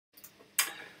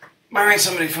Marrying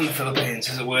somebody from the Philippines,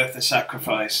 is it worth the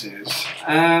sacrifices?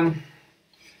 One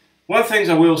of the things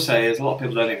I will say is a lot of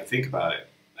people don't even think about it.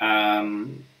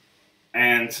 And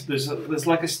there's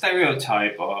like a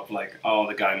stereotype of like, oh,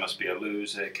 the guy must be a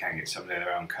loser, can't get somebody in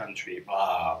their own country,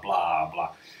 blah, blah,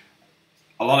 blah.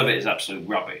 A lot of it is absolute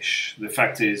rubbish. The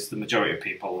fact is the majority of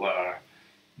people are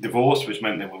divorced, which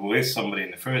meant they were with somebody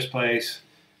in the first place,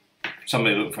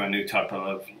 somebody looking for a new type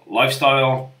of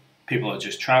lifestyle, people are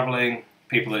just traveling,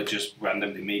 people that just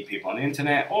randomly meet people on the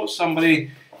internet, or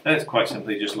somebody that's quite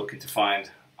simply just looking to find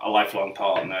a lifelong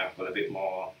partner with a bit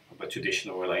more of a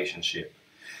traditional relationship.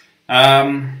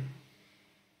 Now,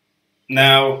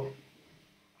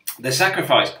 the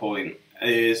sacrifice point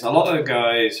is a lot of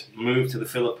guys move to the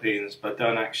Philippines but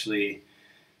don't actually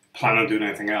plan on doing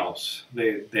anything else.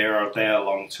 They are there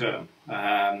long term,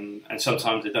 and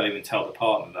sometimes they don't even tell the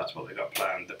partner that's what they got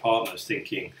planned. The partner's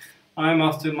thinking, I'm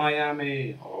off to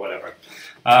Miami or whatever.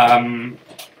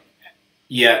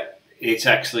 Yet it's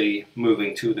actually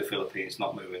moving to the Philippines,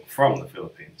 not moving from the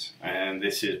Philippines. And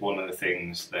this is one of the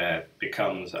things that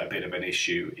becomes a bit of an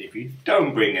issue if you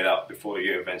don't bring it up before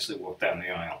you eventually walk down the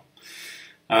aisle.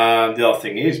 The other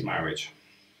thing is marriage.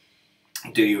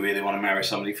 Do you really want to marry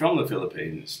somebody from the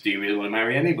Philippines? Do you really want to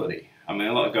marry anybody? I mean,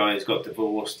 a lot of guys got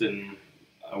divorced and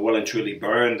are well and truly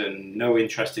burned and no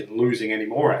interest in losing any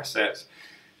more assets.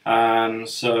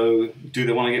 So do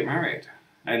they want to get married?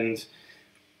 And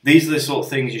these are the sort of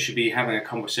things you should be having a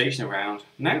conversation around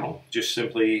now. Just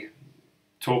simply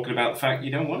talking about the fact you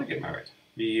don't want to get married.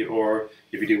 Or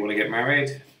if you do want to get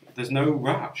married, there's no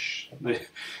rush.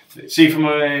 See, from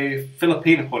a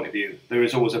Filipino point of view, there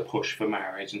is always a push for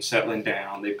marriage and settling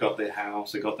down. They've got their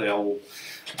house, they've got their old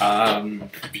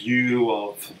view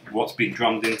of what's been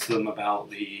drummed into them about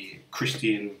the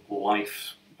Christian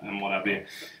life and whatever,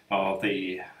 of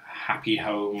the happy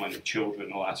home and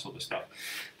children, all that sort of stuff.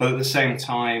 But at the same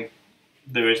time,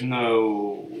 there is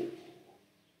no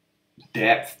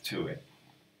depth to it.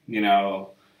 You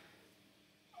know,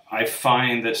 I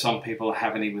find that some people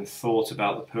haven't even thought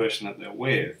about the person that they're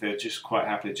with. They're just quite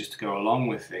happy just to go along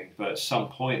with things. But at some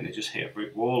point, they just hit a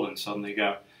brick wall and suddenly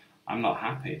go, I'm not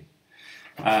happy.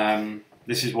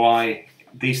 This is why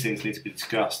these things need to be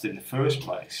discussed in the first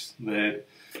place. The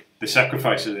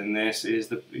sacrifices in this is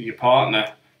that your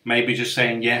partner maybe just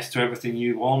saying yes to everything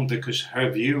you want because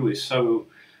her view is so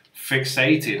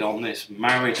fixated on this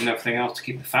marriage and everything else to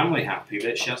keep the family happy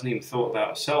that she hasn't even thought about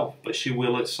herself, but she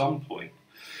will at some point.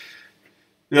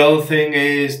 The other thing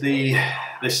is the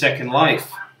second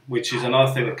life, which is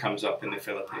another thing that comes up in the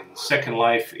Philippines. Second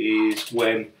life is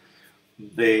when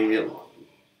a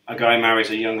guy marries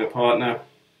a younger partner.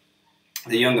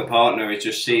 The younger partner is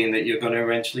just seeing that you're going to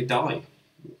eventually die.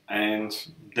 And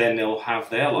then they'll have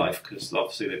their life because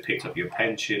obviously they picked up your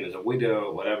pension as a widow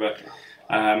or whatever.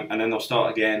 And then they'll start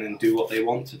again and do what they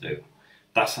want to do.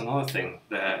 That's another thing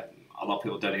that a lot of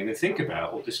people don't even think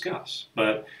about or discuss.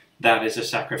 But that is a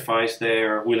sacrifice.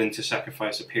 They're willing to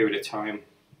sacrifice a period of time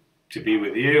to be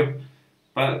with you,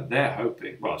 but they're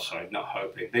hoping, well, sorry, not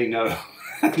hoping, they know,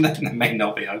 they may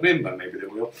not be hoping, but maybe they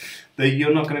will, that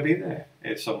you're not going to be there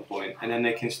at some point, and then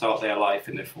they can start their life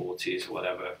in their 40s or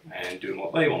whatever, and doing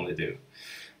what they want to do,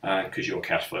 because your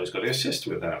cash flow's got to assist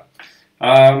with that.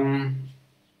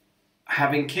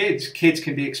 Having kids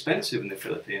can be expensive in the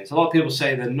Philippines. A lot of people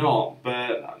say they're not,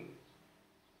 but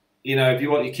you know, if you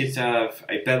want your kids to have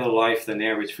a better life than the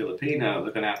average Filipino,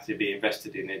 they're going to have to be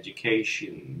invested in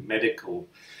education, medical,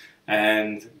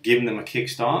 and giving them a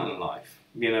kickstart in life.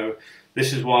 You know,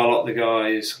 this is why a lot of the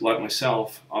guys, like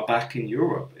myself, are back in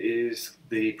Europe. Is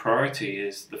the priority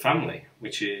is the family,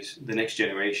 which is the next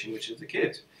generation, which is the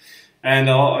kids. And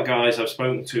a lot of guys I've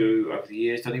spoken to over the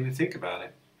years don't even think about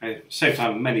it. And at the same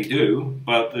time, many do,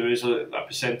 but there is a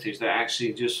percentage that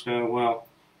actually just go, well,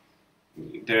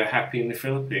 they're happy in the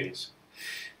Philippines.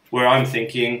 Where I'm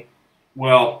thinking,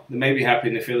 well, they may be happy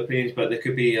in the Philippines, but they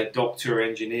could be a doctor,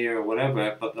 engineer, or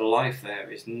whatever, but the life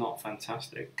there is not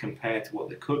fantastic compared to what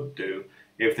they could do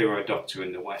if they were a doctor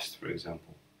in the West, for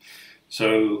example.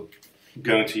 So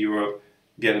going to Europe,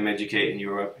 get them educated in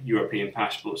Europe, European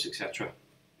passports, etc.,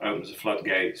 opens the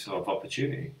floodgates of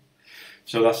opportunity.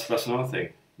 So that's another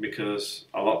thing, because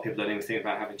a lot of people don't even think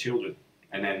about having children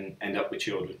and then end up with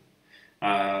children.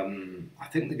 I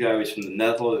think the guy is from the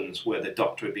Netherlands, where the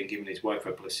doctor had been giving his wife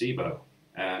a placebo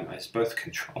as birth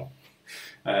control,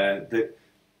 that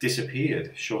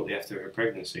disappeared shortly after her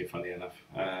pregnancy, funny enough.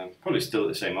 Probably still at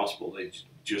the same hospital. They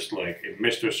just like, if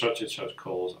Mr. Such and Such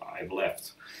calls, I've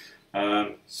left.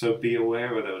 So be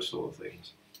aware of those sort of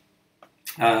things.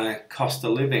 Cost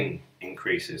of living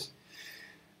increases.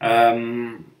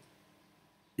 The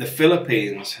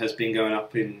Philippines has been going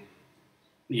up in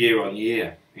year on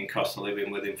year in cost of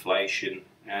living with inflation,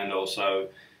 and also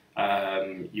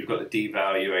you've got the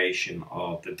devaluation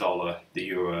of the dollar, the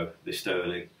euro, the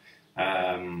sterling,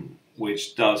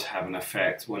 which does have an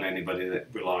effect on anybody that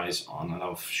relies on an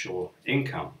offshore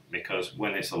income, because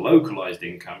when it's a localized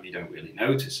income you don't really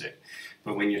notice it,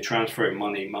 but when you're transferring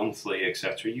money monthly,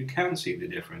 etc., you can see the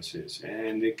differences,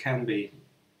 and it can be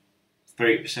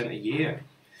 30% a year.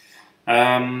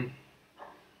 And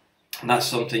that's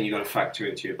something you've got to factor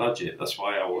into your budget. That's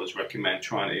why I always recommend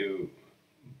trying to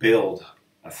build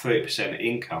a 30%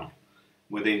 income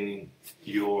within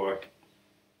your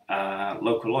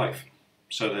local life,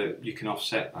 so that you can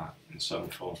offset that in some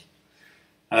form.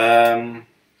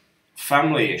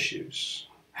 Family issues.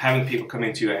 Having people come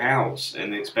into your house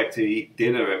and expect to eat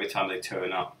dinner every time they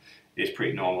turn up is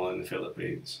pretty normal in the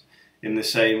Philippines. In the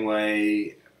same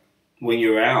way, when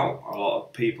you're out, a lot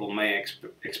of people may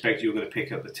expect you're going to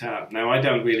pick up the tab. Now, I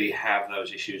don't really have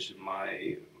those issues in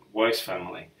my wife's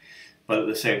family, but at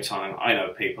the same time, I know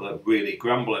people that really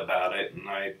grumble about it, and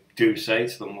I do say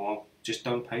to them, well, just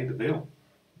don't pay the bill.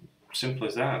 Simple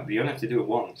as that. You only have to do it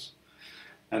once.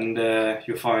 And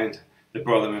you'll find the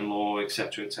brother-in-law,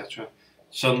 etc., etc.,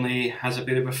 suddenly has a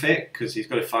bit of a fit, because he's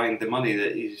got to find the money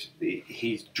that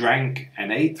he's drank and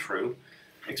ate through,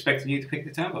 expecting you to pick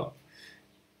the tab up.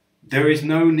 There is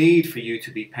no need for you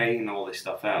to be paying all this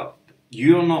stuff out.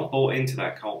 You're not bought into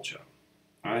that culture,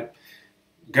 right?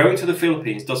 Going to the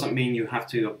Philippines doesn't mean you have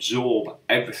to absorb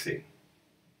everything.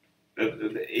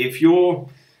 If you're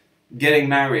getting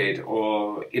married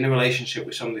or in a relationship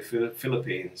with somebody from the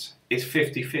Philippines, it's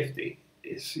 50-50.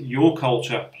 It's your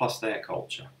culture plus their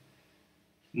culture.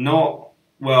 Not,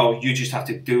 well, you just have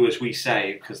to do as we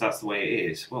say because that's the way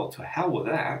it is. Well, to hell with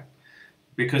that.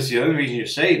 Because the only reason you're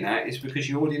saying that is because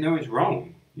you already know it's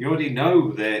wrong. You already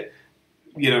know that,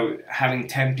 you know, having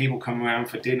 10 people come around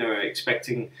for dinner,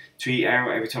 expecting to eat out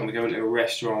every time we go into a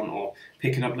restaurant, or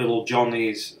picking up little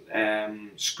Johnny's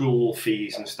school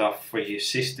fees and stuff for your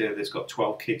sister that's got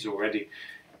 12 kids already.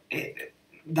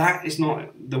 That is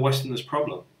not the Westerners'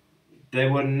 problem. They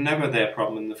were never their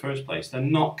problem in the first place. They're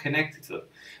not connected to them.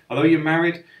 Although you're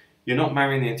married, you're not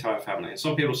marrying the entire family. And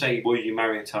some people say, well, you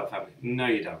marry the entire family. No,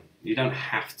 you don't. You don't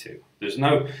have to. There's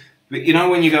no... You know,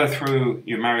 when you go through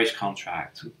your marriage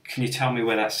contract, can you tell me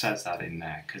where that says that in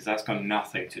there? Because that's got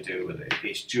nothing to do with it.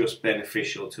 It's just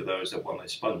beneficial to those that want to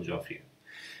sponge off you.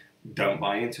 Don't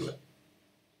buy into it.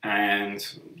 And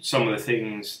some of the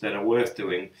things that are worth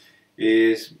doing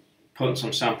is putting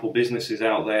some sample businesses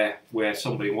out there where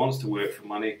somebody wants to work for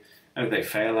money, and if they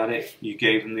fail at it, you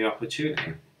gave them the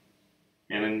opportunity.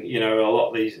 And then, you know, a lot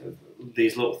of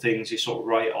these little things you sort of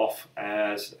write off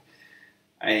as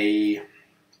a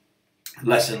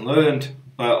lesson learned,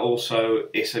 but also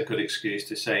it's a good excuse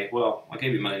to say, well, I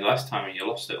gave you money last time and you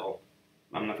lost it all.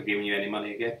 I'm never giving you any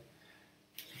money again.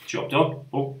 Job done.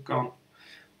 Oh, gone.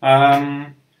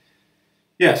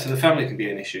 Yeah, so the family can be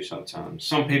an issue sometimes.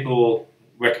 Some people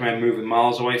recommend moving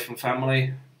miles away from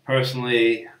family.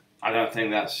 Personally, I don't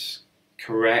think that's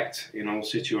correct in all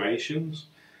situations.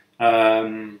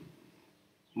 My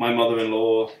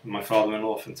mother-in-law and my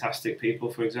father-in-law are fantastic people,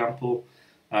 for example.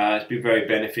 It's been very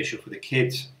beneficial for the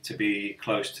kids to be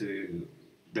close to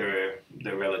their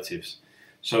relatives.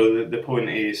 So the point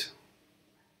is,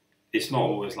 it's not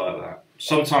always like that.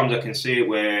 Sometimes I can see it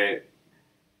where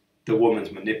the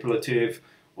woman's manipulative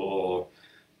or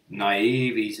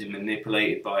naive, easily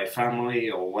manipulated by family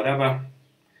or whatever.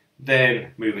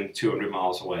 Then moving 200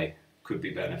 miles away could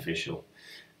be beneficial.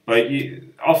 But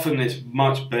often it's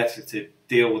much better to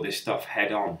deal with this stuff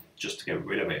head on, just to get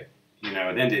rid of it. You know,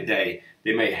 at the end of the day,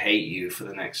 they may hate you for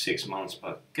the next 6 months,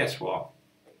 but guess what?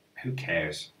 Who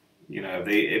cares? You know,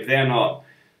 if they're not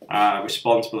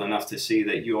responsible enough to see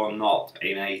that you're not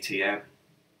an ATM,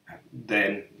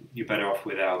 then you're better off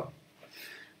without.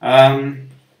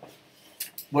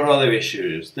 What other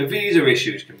issues? The visa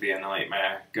issues can be a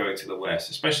nightmare going to the West,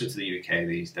 especially to the UK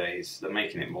these days. They're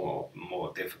making it more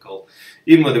difficult.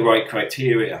 Even with the right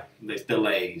criteria, there's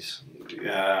delays.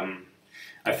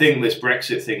 I think this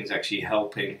Brexit thing is actually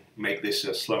helping make this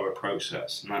a slower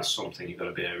process, and that's something you've got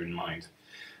to bear in mind.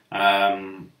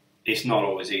 It's not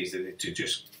always easy to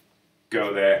just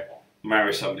go there,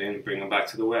 marry somebody, and bring them back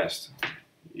to the West.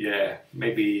 Yeah,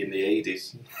 maybe in the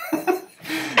 80s.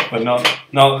 But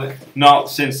not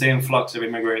since the influx of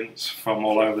immigrants from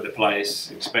all over the place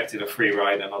expected a free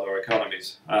ride in other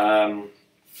economies.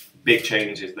 Big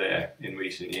changes there in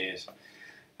recent years.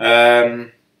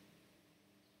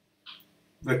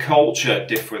 The culture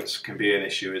difference can be an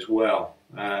issue as well.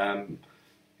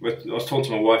 I was talking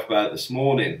to my wife about it this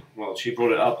morning. Well, she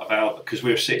brought it up about because we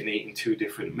were sitting eating two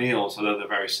different meals, although they're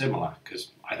very similar.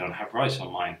 Because I don't have rice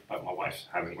on mine, but my wife's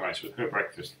having rice with her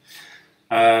breakfast.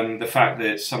 The fact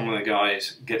that some of the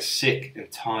guys get sick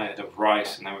and tired of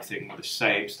rice and everything with the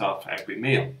same stuff every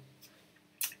meal.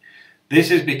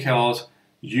 This is because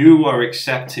you are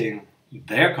accepting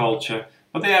their culture,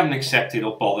 but they haven't accepted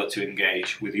or bothered to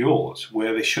engage with yours,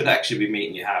 where they should actually be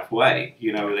meeting you halfway.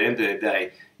 You know, at the end of the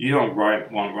day, you don't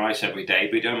want rice every day,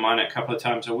 but you don't mind it a couple of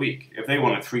times a week. If they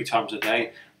want it 3 times a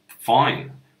day,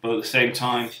 fine. But at the same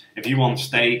time, if you want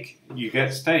steak, you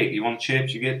get steak. You want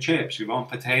chips, you get chips. You want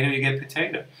potato, you get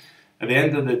potato. At the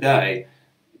end of the day,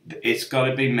 it's got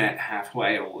to be met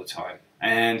halfway all the time.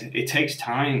 And it takes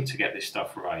time to get this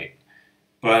stuff right.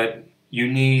 But you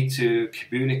need to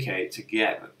communicate to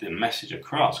get the message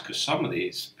across, because some of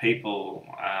these people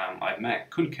I've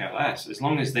met couldn't care less. As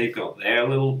long as they've got their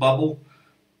little bubble,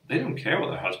 they don't care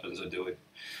what their husbands are doing.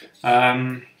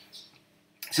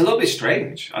 It's a little bit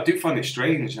strange. I do find it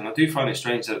strange, and I do find it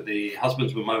strange that the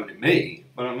husbands were moaning at me,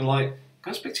 but I'm like,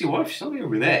 go speak to your wife, she's only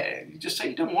over there. You just say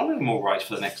you don't want any more rice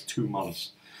for the next 2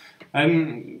 months.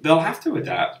 And they'll have to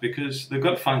adapt because they've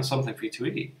got to find something for you to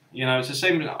eat. You know, it's the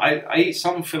same. I eat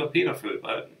some Filipino food,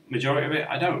 but majority of it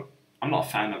I don't. I'm not a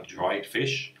fan of dried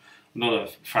fish. I'm not a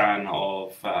fan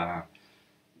of,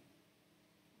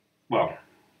 well,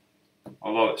 a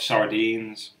lot of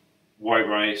sardines, white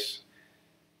rice.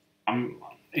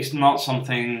 It's not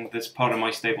something that's part of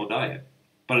my staple diet.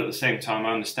 But at the same time,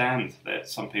 I understand that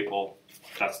some people,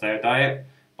 that's their diet,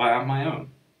 but I have my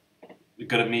own. We've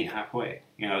got to meet halfway.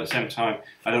 You know, at the same time,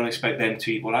 I don't expect them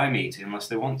to eat what I'm eating unless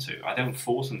they want to. I don't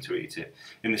force them to eat it.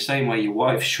 In the same way, your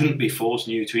wife shouldn't be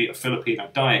forcing you to eat a Filipino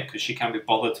diet because she can't be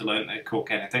bothered to learn to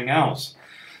cook anything else.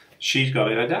 She's got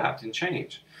to adapt and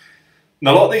change.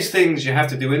 Now, a lot of these things you have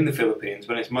to do in the Philippines,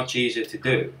 but it's much easier to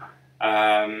do.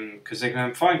 Because they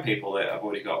can find people that have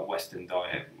already got a Western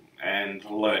diet and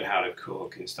learn how to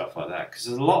cook and stuff like that. Because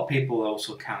there's a lot of people that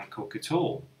also can't cook at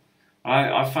all.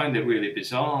 I find it really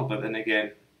bizarre, but then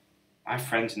again, I have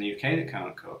friends in the UK that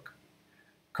can't cook.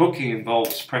 Cooking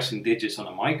involves pressing digits on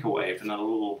a microwave in a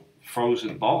little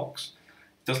frozen box.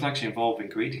 It doesn't actually involve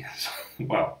ingredients.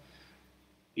 Well,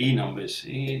 E-numbers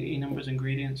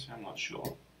ingredients? I'm not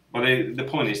sure. But the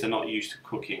point is they're not used to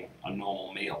cooking a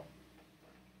normal meal.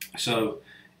 So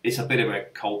it's a bit of a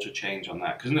culture change on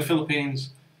that. Because in the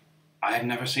Philippines, I have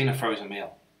never seen a frozen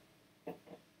meal.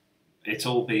 It's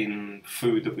all been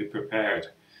food that we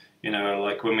prepared. You know,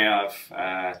 like when we have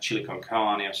chili con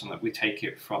carne or something, we take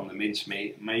it from the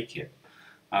mincemeat and make it.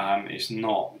 It's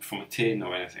not from a tin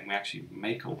or anything. We actually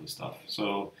make all the stuff.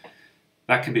 So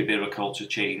that could be a bit of a culture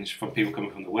change from people coming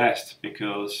from the West,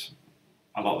 because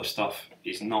a lot of the stuff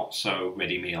is not so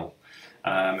ready meal.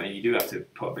 And you do have to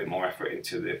put a bit more effort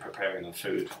into the preparing of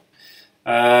food.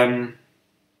 But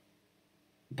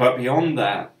beyond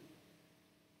that,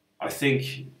 I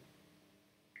think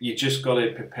you just got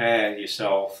to prepare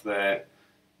yourself that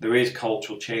there is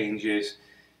cultural changes.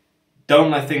 Don't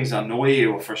let things annoy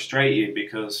you or frustrate you,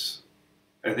 because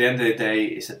at the end of the day,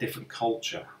 it's a different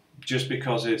culture. Just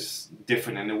because it's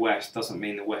different in the West doesn't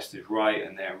mean the West is right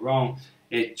and they're wrong.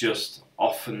 It just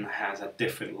often has a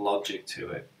different logic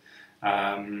to it.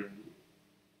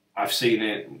 I've seen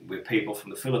it with people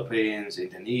from the Philippines,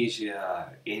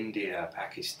 Indonesia, India,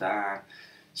 Pakistan.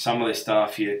 Some of the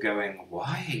stuff you're going,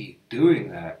 why are you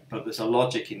doing that? But there's a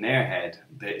logic in their head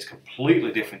that is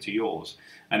completely different to yours.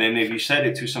 And then if you said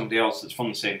it to somebody else that's from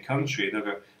the same country, they'll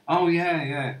go, oh yeah,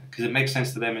 yeah, because it makes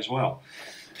sense to them as well.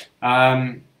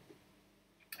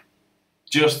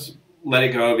 Just let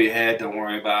it go over your head, don't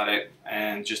worry about it,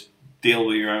 and just deal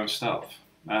with your own stuff.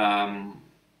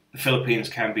 The Philippines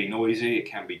can be noisy, it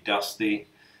can be dusty.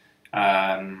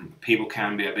 People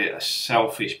can be a bit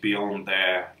selfish beyond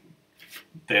their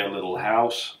little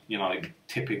house, you know, like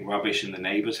tipping rubbish in the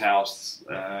neighbour's house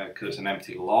because it's an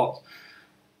empty lot,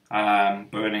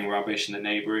 burning rubbish in the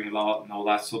neighbouring lot and all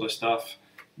that sort of stuff.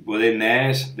 Within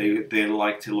theirs, they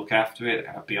like to look after it.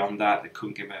 Beyond that, they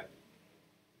couldn't give a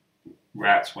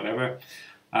rat's whatever.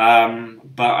 But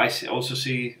I also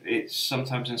see it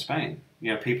sometimes in Spain.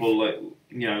 You know, people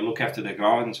look after their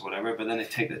gardens or whatever, but then they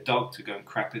take the dog to go and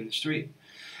crap in the street.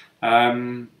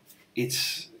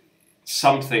 It's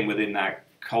something within that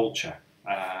culture,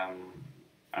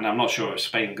 and I'm not sure if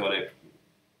Spain got it.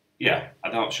 Yeah,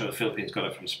 I'm not sure the Philippines got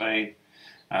it from Spain,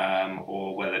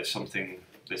 or whether it's something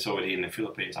that's already in the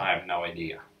Philippines. I have no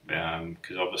idea,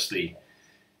 because obviously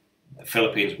the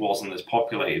Philippines wasn't as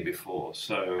populated before,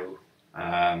 so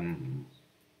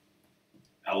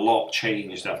a lot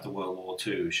changed after World War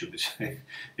II, should we say.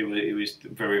 It was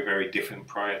very, very different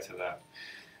prior to that.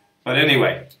 But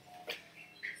anyway,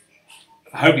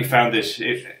 I hope you found this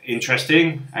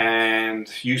interesting and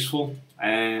useful.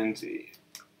 And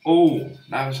oh,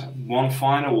 that was one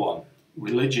final one: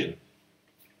 religion.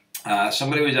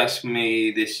 Somebody was asking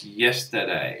me this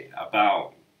yesterday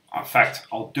about. In fact,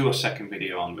 I'll do a second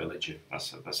video on religion.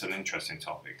 That's an interesting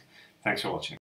topic. Thanks for watching.